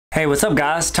Hey, what's up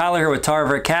guys? Tyler here with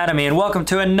Tarver Academy and welcome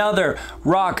to another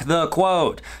Rock the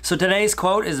Quote. So today's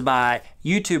quote is by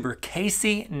YouTuber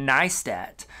Casey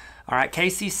Neistat. Alright,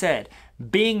 Casey said,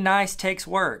 "Being nice takes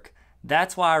work.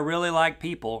 That's why I really like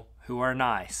people who are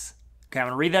nice." Okay, I'm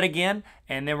going to read that again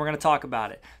and then we're going to talk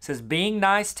about it. It says, "Being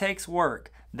nice takes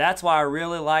work. That's why I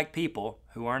really like people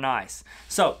who are nice."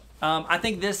 So, I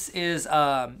think this is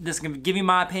going to give you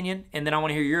my opinion, and then I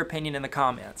want to hear your opinion in the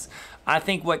comments. I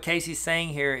think what Casey's saying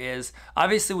here is,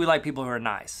 obviously we like people who are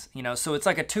nice, so it's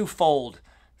like a twofold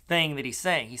thing that he's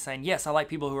saying. He's saying, yes, I like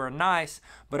people who are nice,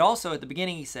 but also at the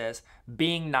beginning he says,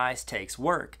 being nice takes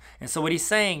work. And so what he's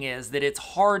saying is that it's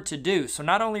hard to do. So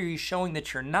not only are you showing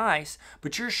that you're nice,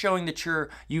 but you're showing that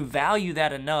you value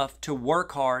that enough to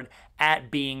work hard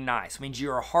at being nice. It means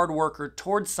you're a hard worker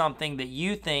towards something that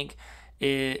you think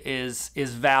is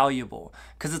valuable,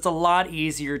 because it's a lot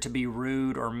easier to be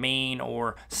rude or mean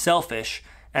or selfish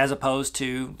as opposed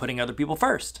to putting other people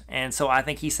first. And so I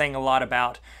think he's saying a lot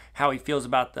about how he feels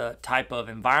about the type of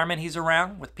environment he's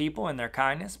around with people and their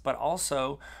kindness, but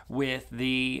also with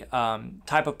the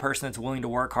type of person that's willing to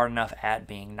work hard enough at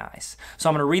being nice. So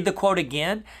I'm going to read the quote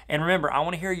again, and remember, I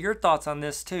want to hear your thoughts on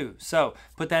this too. So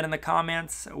put that in the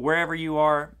comments, wherever you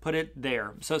are, put it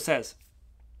there. So it says,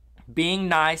 "Being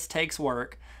nice takes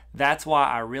work. That's why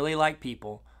I really like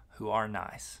people who are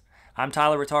nice." I'm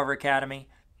Tyler with Tarver Academy.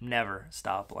 Never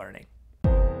stop learning.